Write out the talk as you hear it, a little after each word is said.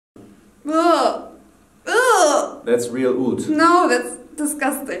Ugh. Ugh. That's real oud. No, that's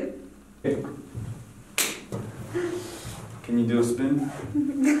disgusting. Okay. Can you do a spin?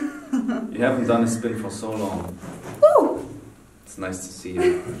 You haven't done a spin for so long. Woo. It's nice to see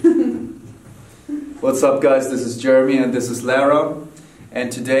you. What's up guys, this is Jeremy and this is Lara.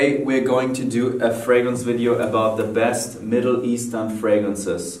 And today we're going to do a fragrance video about the best Middle Eastern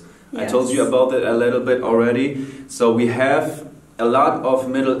fragrances. Yes. I told you about it a little bit already. So we have a lot of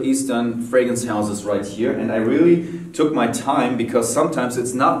Middle Eastern fragrance houses right here, and I really took my time because sometimes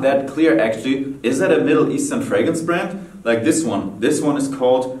it's not that clear actually. Is that a Middle Eastern fragrance brand? Like this one. This one is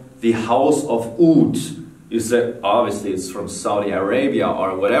called the House of Oud. You say obviously it's from Saudi Arabia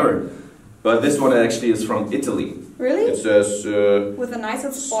or whatever, but this one actually is from Italy. Really? It says with the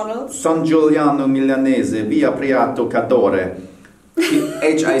nicest bottles. San Giuliano Milanese, Via Priato Cadore,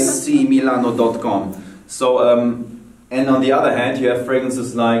 HICMilano.com. So, and on the other hand, you have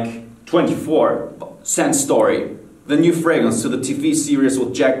fragrances like 24, Scent Story, the new fragrance to the TV series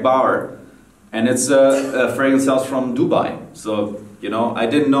with Jack Bauer. And it's a fragrance house from Dubai. So, you know, I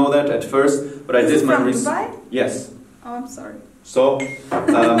didn't know that at first, but I did my research. Dubai? Yes. Oh, I'm sorry. So,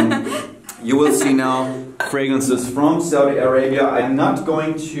 you will see now fragrances from Saudi Arabia. I'm not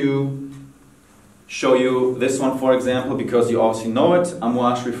going to show you this one, for example, because you obviously know it.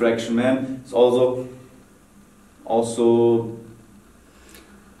 Amouage Reflection Man. It's also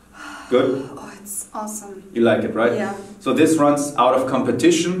good. Oh, it's awesome. You like it, right? Yeah. So this runs out of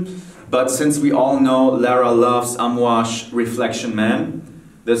competition, but since we all know Lara loves Amouage Reflection Man,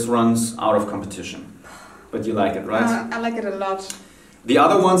 this runs out of competition. But you like it, right? I like it a lot. The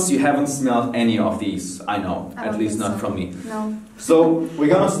other ones, you haven't smelled any of these, I know, at least not from me. No. So we're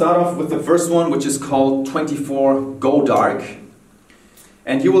gonna start off with the first one, which is called 24 Go Dark.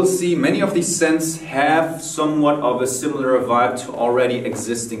 And you will see many of these scents have somewhat of a similar vibe to already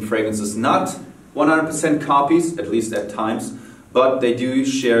existing fragrances. Not 100% copies, at least at times, but they do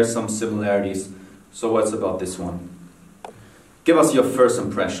share some similarities. So what's about this one? Give us your first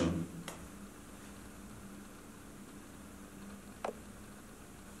impression.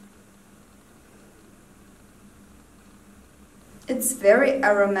 It's very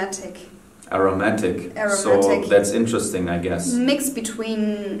aromatic. Aromatic. Aromatic. So that's interesting, I guess. Mix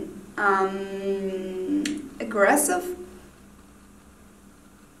between aggressive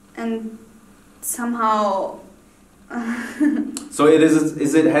and somehow. So it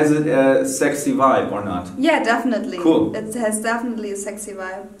has it a sexy vibe or not? Yeah, definitely. Cool. It has definitely a sexy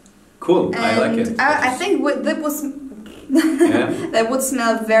vibe. Cool. And I like it. I think that was. Yeah. That would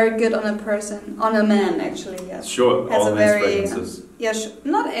smell very good on a person, on a man actually. Yes. Sure. Has all a men's very, fragrances. Yeah,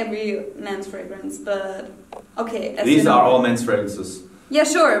 not every man's fragrance, but okay. These are all men's fragrances. Yeah,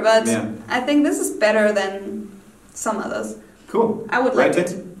 sure, but yeah. I think this is better than some others. Cool. I would like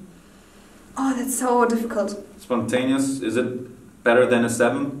it. Oh, that's so difficult. Spontaneous. Is it better than a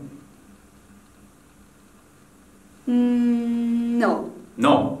 7? No.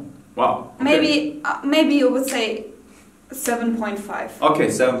 No. Wow. Okay. Maybe you would say 7.5. Okay,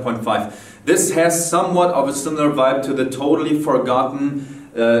 7.5. This has somewhat of a similar vibe to the totally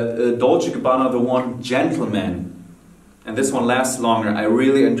forgotten Dolce & Gabbana, the one Gentleman. And this one lasts longer. I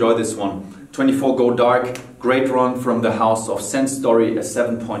really enjoy this one. 24 Go Dark, great run from the house of Scent Story, a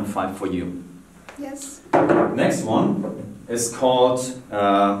 7.5 for you. Yes. Next one is called,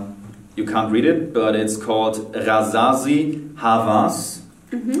 you can't read it, but it's called Razazi Havas.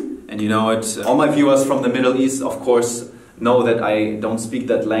 Mm-hmm. And you know it, all my viewers from the Middle East, of course, know that I don't speak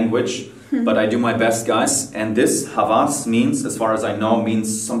that language, but I do my best, guys. And this Havas means, as far as I know,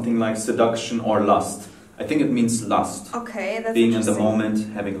 means something like seduction or lust. I think it means lust. Okay, that's being in the moment,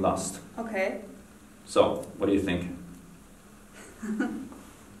 having lust. Okay. So, what do you think?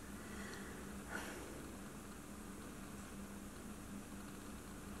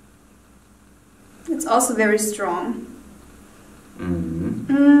 It's also very strong.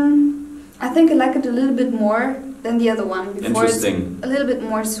 Mm-hmm. I think I like it a little bit more than the other one. Before Interesting. It's a little bit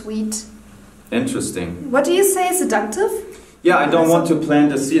more sweet. Interesting. What do you say, seductive? Yeah, I don't want to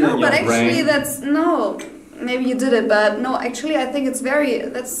plant a seed in your brain. No, but actually that's, no, maybe you did it, but no, actually I think it's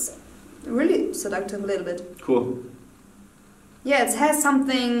that's really seductive a little bit. Cool. Yeah, it has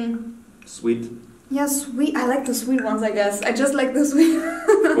something... Sweet. Yeah, sweet. I like the sweet ones, I guess. I just like the sweet.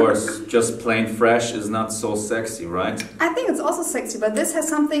 Of course, just plain fresh is not so sexy, right? I think it's also sexy, but this has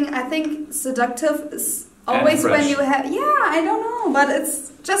something, I think seductive is always when you have... Yeah, I don't know, but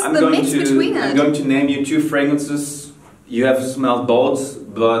it's just the mix between it. I'm going to name you 2 fragrances. You have smelled both,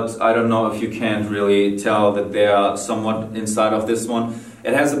 but I don't know if you can't really tell that they are somewhat inside of this one.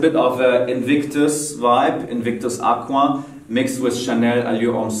 It has a bit of an Invictus vibe, Invictus Aqua, mixed with Chanel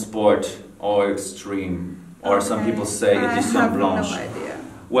Allure Homme Sport or Extreme. Or some people say Edition Blanche. I have no idea.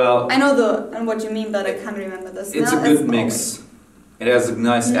 Well, I know what you mean, but I can't remember the smell. It's a good mix. It has a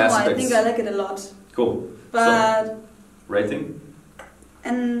nice aspect. I think I like it a lot. Cool. But so, rating?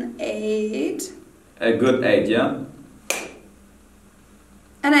 An 8. A good 8, yeah?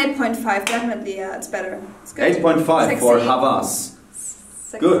 An 8.5, definitely, yeah, it's better. It's good. 8.5 for Havas.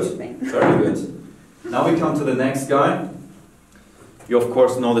 Good, thing. Very good. Now we come to the next guy. You of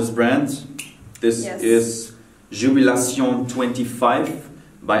course know this brand. This is Jubilation 25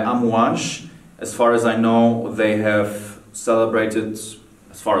 by Amouage. As far as I know, they have celebrated,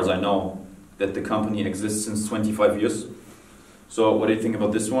 as far as I know, that the company exists since 25 years. So what do you think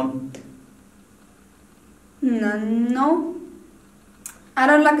about this one? No. I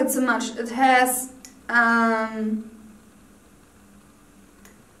don't like it so much. It has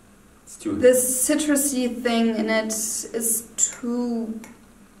this citrusy thing in it is too...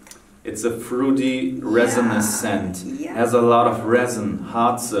 It's a fruity, resinous scent. Yeah. It has a lot of resin,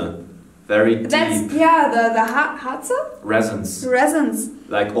 Harze, very deep. The Harze? Resins.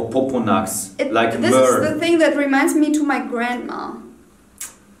 Like opoponax, like this myrrh. This is the thing that reminds me to my grandma.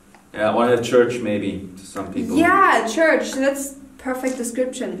 Yeah, or a church maybe, to some people. Yeah, church, that's perfect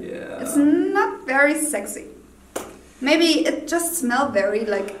description. Yeah. It's not very sexy. Maybe it just smells very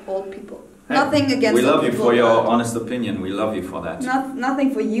like old people. Hey, nothing against we love you people, for your honest opinion. We love you for that.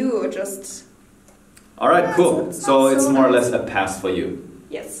 Nothing for you, just... Alright, cool. So it's more or less a pass for you.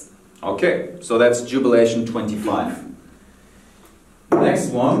 Yes. Okay, so that's Jubilation 25.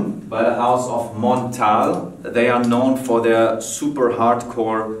 Next one, by the house of Montal. They are known for their super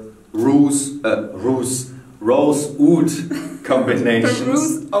hardcore rose oud combinations.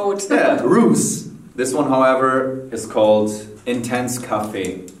 Rose oud. Yeah, rose. This one, however, is called Intense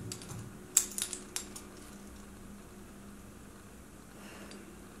Cafe.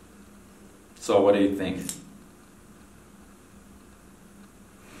 So what do you think?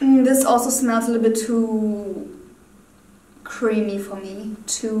 This also smells a little bit too creamy for me,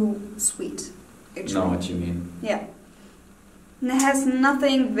 too sweet. Actually. Know what you mean? Yeah. And it has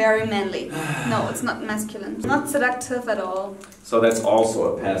nothing very manly. No, it's not masculine. Not seductive at all. So that's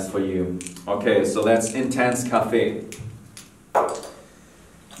also a pass for you. Okay, so that's Intense Cafe.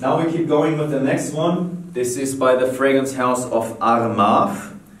 Now we keep going with the next one. This is by the fragrance house of Armaf.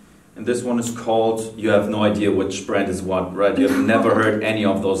 And this one is called, you have no idea which brand is what, right? You've never heard any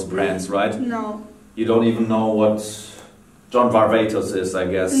of those brands, right? No. You don't even know what John Varvatos is, I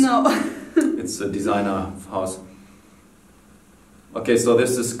guess. No. It's a designer house. Okay, so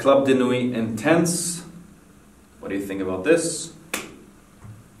this is Club de Nuit Intense. What do you think about this?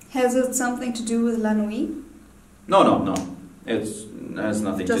 Has it something to do with La Nuit? No. It has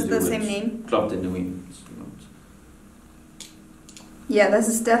nothing to do with... Just the same name? Club de Nuit. Yeah, this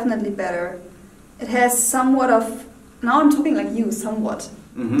is definitely better. It has somewhat of... Now I'm talking like you, somewhat.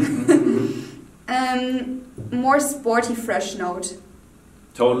 More sporty, fresh note.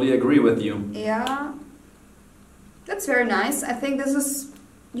 Totally agree with you. Yeah. That's very nice. I think this is...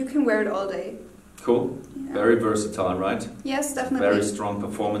 You can wear it all day. Cool. Yeah. Very versatile, right? Yes, definitely. Very strong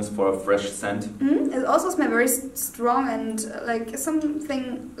performance for a fresh scent. It also smells very strong and like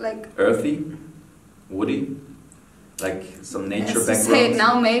something like... Earthy? Woody? Like some nature background? Say it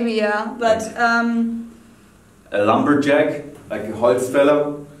now, maybe, yeah. But... a lumberjack? Like a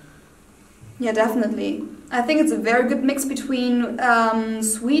Holzfäller? Yeah, definitely. I think it's a very good mix between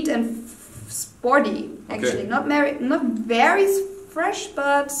sweet and sporty, actually. Okay. Not very fresh,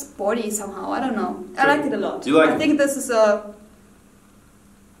 but sporty somehow. I don't know. Sure. I like it a lot. You like I think this is a...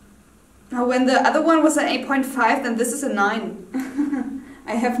 Now, when the other one was an 8.5, then this is a 9.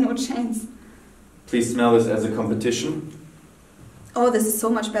 I have no chance. Please smell this as a competition. Oh, this is so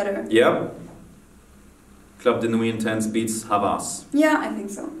much better. Yeah? Club de Nuit Intense beats Havas. Yeah, I think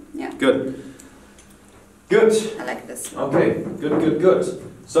so. Yeah. Good. Good. I like this. Okay, good.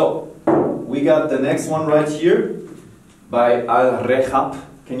 So, we got the next one right here by Al Rehab.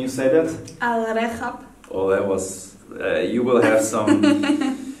 Can you say that? Al Rehab. Oh, that was... you will have some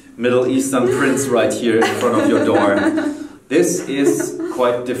Middle Eastern prince right here in front of your door. This is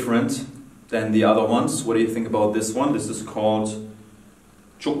quite different than the other ones. What do you think about this one? This is called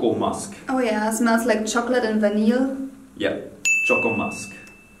Choco Musk. Oh yeah, it smells like chocolate and vanilla. Yeah, Choco Musk.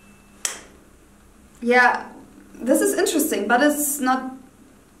 Yeah, this is interesting, but it's not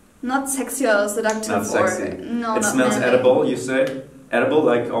sexy or seductive. Not sexy. Or, no, it not smells manly. edible, you say? Edible,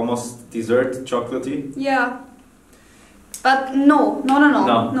 like almost dessert, chocolatey? Yeah. But no,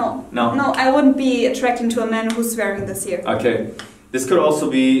 I wouldn't be attracted to a man who's wearing this here. Okay. This could also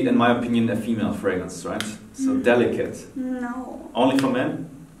be, in my opinion, a female fragrance, right? So delicate. No. Only for men?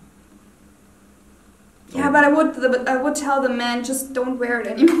 Yeah, but I would tell the man, just don't wear it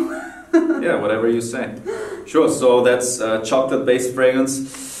anymore. Yeah, whatever you say. Sure, so that's chocolate-based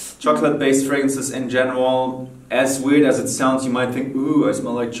fragrance. Chocolate-based fragrances in general, as weird as it sounds, you might think, ooh, I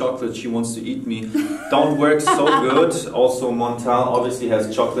smell like chocolate, she wants to eat me. Don't work so good. Also, Montal obviously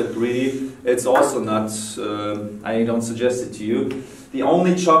has chocolate greedy. It's also not, I don't suggest it to you. The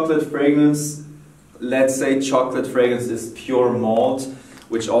only chocolate fragrance, let's say chocolate fragrance, is pure malt,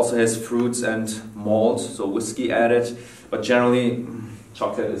 which also has fruits and malt, so whiskey added. But generally,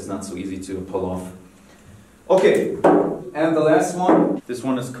 chocolate is not so easy to pull off. Okay, and the last one. This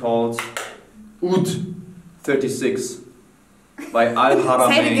one is called Oud 36 by Al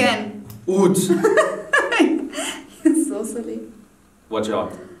Haramain. Say it again. Oud. It's so silly. Watch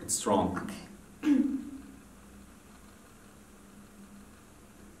out, it's strong. Okay.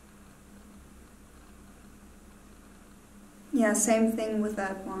 Yeah, same thing with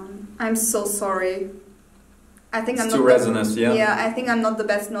that one. I'm so sorry. I think It's I'm too not resinous, yeah? Yeah, I think I'm not the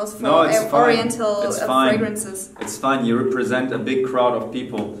best nose for No, it's fine. Oriental It's fine. fragrances. It's fine, you represent a big crowd of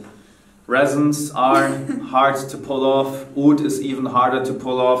people. Resins are hard to pull off, oud is even harder to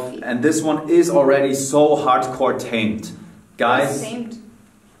pull off, and this one is already so hardcore tamed. Guys,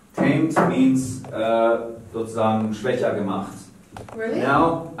 tamed means sozusagen schwächer gemacht. Really?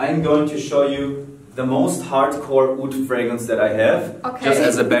 Now I'm going to show you the most hardcore oud fragrance that I have, Okay. just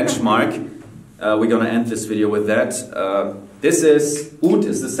as a benchmark. We're gonna end this video with that. This is, oud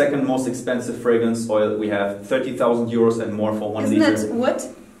is the second most expensive fragrance oil. We have 30,000 euros and more for 1 liter. Isn't it wood?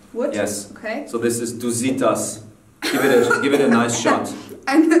 Wood? Yes. Okay. So this is Duzitas. Give it a nice shot.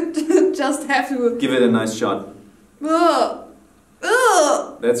 I just have to... Give it a nice shot. Ugh.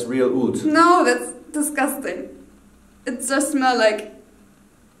 Ugh. That's real oud. No, that's disgusting. It just smells like...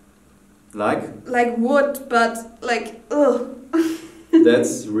 Like wood, but like, ugh.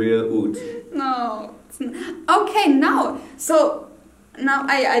 That's real oud. No. Okay, now. So, now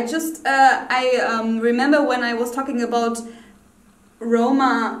I just... I remember when I was talking about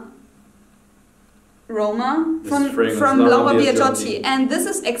Roma from Laura Biagiotti, and this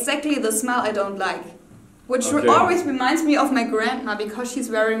is exactly the smell I don't like, which always reminds me of my grandma because she's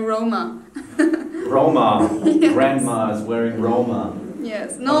wearing Roma. Roma. Yes. Grandma is wearing Roma.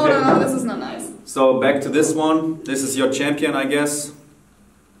 Yes. No, Okay. no, this is not nice. So back to this one. This is your champion, I guess.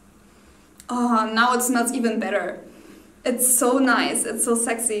 Oh, now it smells even better. It's so nice. It's so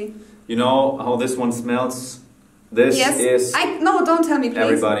sexy. You know how this one smells? This is... No, don't tell me, please.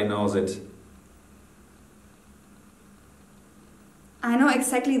 Everybody knows it. I know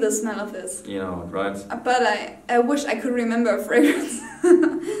exactly the smell of this. You know it, right? But I wish I could remember a fragrance.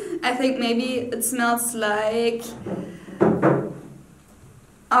 I think maybe it smells like...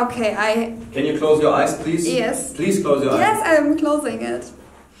 Okay, Can you close your eyes, please? Yes. Please close your eyes. Yes, I am closing it.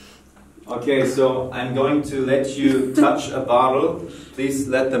 Okay, so I'm going to let you touch a bottle. Please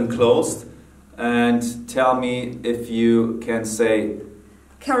let them closed. And tell me if you can say...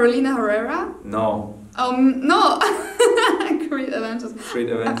 Carolina Herrera? No. No. Creed Aventus. Creed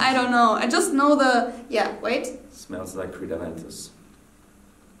Aventus. I don't know. I just know the... Yeah, wait. Smells like Creed Aventus.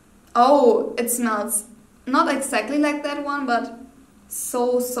 Oh, it smells not exactly like that one, but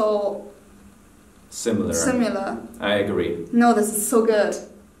so similar. I agree. No, this is so good.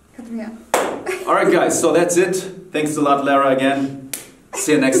 Come here. Alright guys, so that's it. Thanks a lot, Lara, again.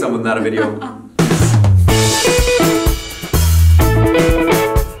 See you next time with another video.